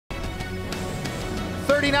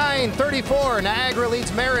39-34, Niagara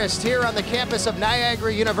leads Marist here on the campus of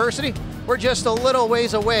Niagara University. We're just a little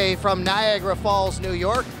ways away from Niagara Falls, New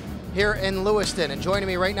York, here in Lewiston. And joining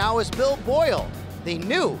me right now is Bill Boyle, the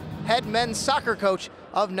new head men's soccer coach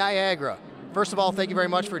of Niagara. First of all, thank you very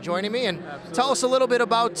much for joining me, and Absolutely. Tell us a little bit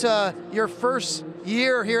about your first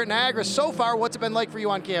year here at Niagara. So far, what's it been like for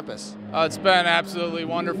you on campus? It's been absolutely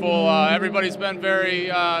wonderful. Everybody's been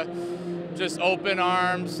very just open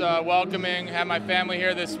arms, welcoming. Had my family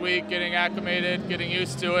here this week, getting acclimated, getting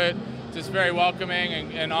used to it. Just very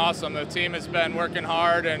welcoming and awesome. The team has been working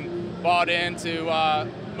hard and bought into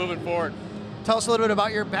moving forward. Tell us a little bit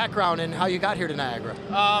about your background and how you got here to Niagara.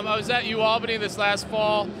 I was at UAlbany this last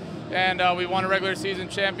fall, and we won a regular season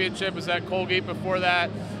championship. Was at Colgate before that.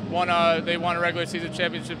 They won a regular season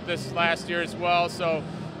championship this last year as well. So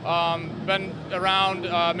been around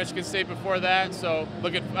Michigan State before that. So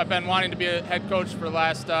I've been wanting to be a head coach for the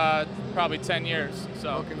last probably 10 years. So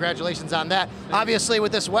well, congratulations on that. Obviously,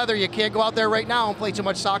 with this weather, you can't go out there right now and play too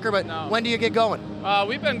much soccer. But no. When do you get going?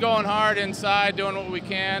 We've been going hard inside, doing what we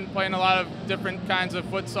can, playing a lot of different kinds of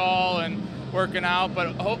futsal and working out.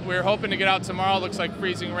 But we're hoping to get out tomorrow. Looks like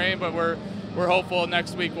freezing rain, but we're hopeful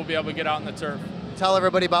next week we'll be able to get out on the turf. Tell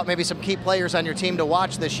everybody about maybe some key players on your team to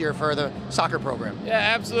watch this year for the soccer program. Yeah,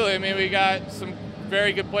 absolutely. I mean, we got some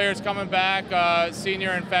very good players coming back.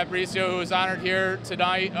 Senior and Fabricio, who was honored here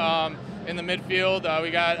tonight in the midfield.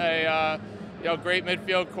 We got a great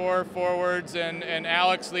midfield core, forwards, and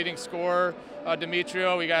Alex leading scorer.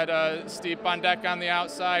 Demetrio. We got Steve Bondek on the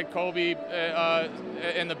outside, Kobe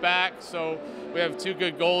in the back. So we have two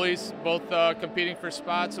good goalies, both competing for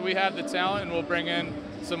spots. So we have the talent, and we'll bring in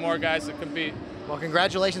some more guys that compete. Well,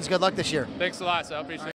 congratulations. Good luck this year. Thanks a lot, Sal. Appreciate it.